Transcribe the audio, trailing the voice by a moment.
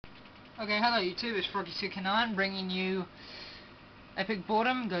Okay, hello YouTube, it's Froggy2K9 bringing you Epic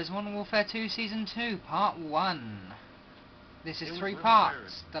Boredom Goes Modern Warfare 2 Season 2, Part 1. This is 3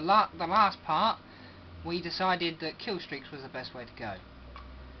 parts. The last part, we decided that kill streaks was the best way to go.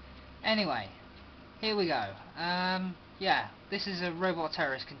 Anyway, here we go. Yeah, this is a robot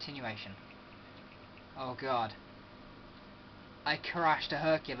terrorist continuation. Oh god. I crashed a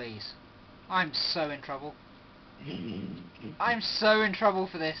Hercules. I'm so in trouble. I'm so in trouble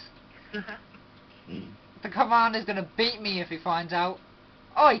for this. The commander's gonna beat me if he finds out.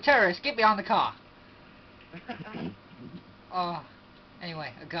 Oi, terrorist, get behind the car. Oh,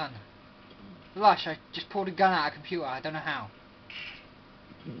 anyway, a gun. Lush, I just pulled a gun out of a computer, I don't know how.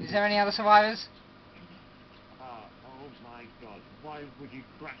 Is there any other survivors? Oh my god, why would you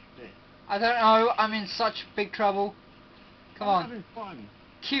crash this? I don't know, I'm in such big trouble. Come on. Having fun.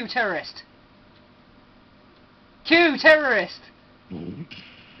 Q terrorist. Q terrorist!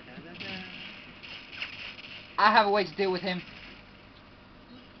 I have a way to deal with him.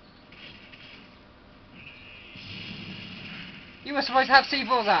 You were supposed to have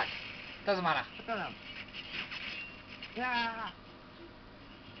C4, Zach. Doesn't matter.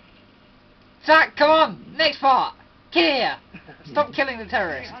 Zach, come on! Next part! Get here! Stop killing the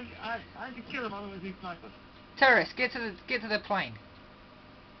terrorist. I can kill him, otherwise he's sniper. Terrorist, get to the plane.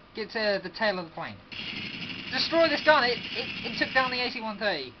 Get to the tail of the plane. Destroy this gun! It took down the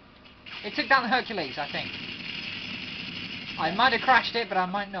AC-130. It took down the Hercules, I think. I might have crashed it, but I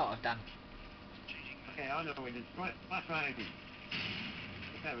might not have done. Okay, I know we destroy it. That's right.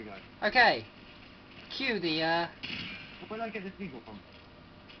 There we go. Okay. Cue the Where did I get this eagle from?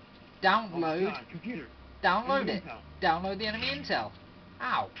 download. Oh, God, computer. Download Enemy it. intel. Download the enemy intel.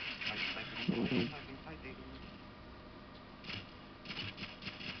 Ow. Typing.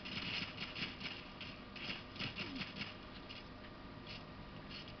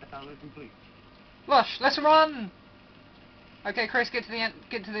 Download complete. Lush, let's run. Okay, Chris, get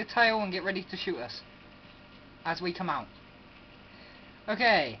to the tail and get ready to shoot us as we come out.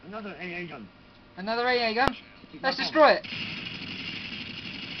 Okay. Another AA gun. Another AA gun. Let's destroy it.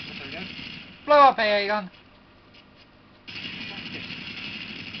 There we go. Blow up AA gun.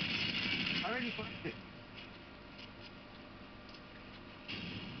 I already flashed it.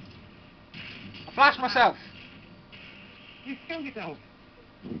 I flashed myself. You killed yourself.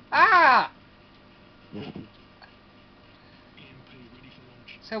 Ah!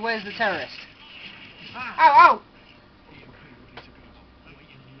 So where's the terrorist? Ah. Ow, ow!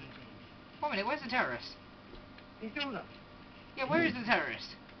 1 minute, where's the terrorist? He killed us. Yeah, where is the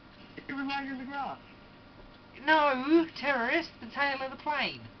terrorist? He was lying in the grass. No, terrorist, the tail of the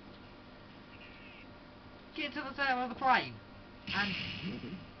plane. Get to the tail of the plane. And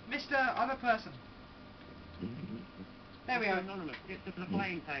Mr. Other Person. There we are. Anonymous. Get to the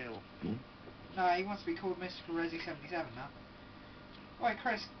plane tail. No, he wants to be called Mr. Resi77 now. Right,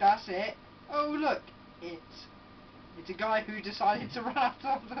 Chris, that's it. Oh, look, it's a guy who decided to run up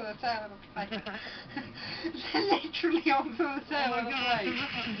onto the tail of the plane. Literally onto the tail of the plane.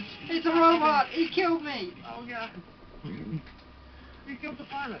 It's a robot. He killed me. Oh yeah. You killed the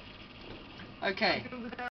pilot. Okay. You killed the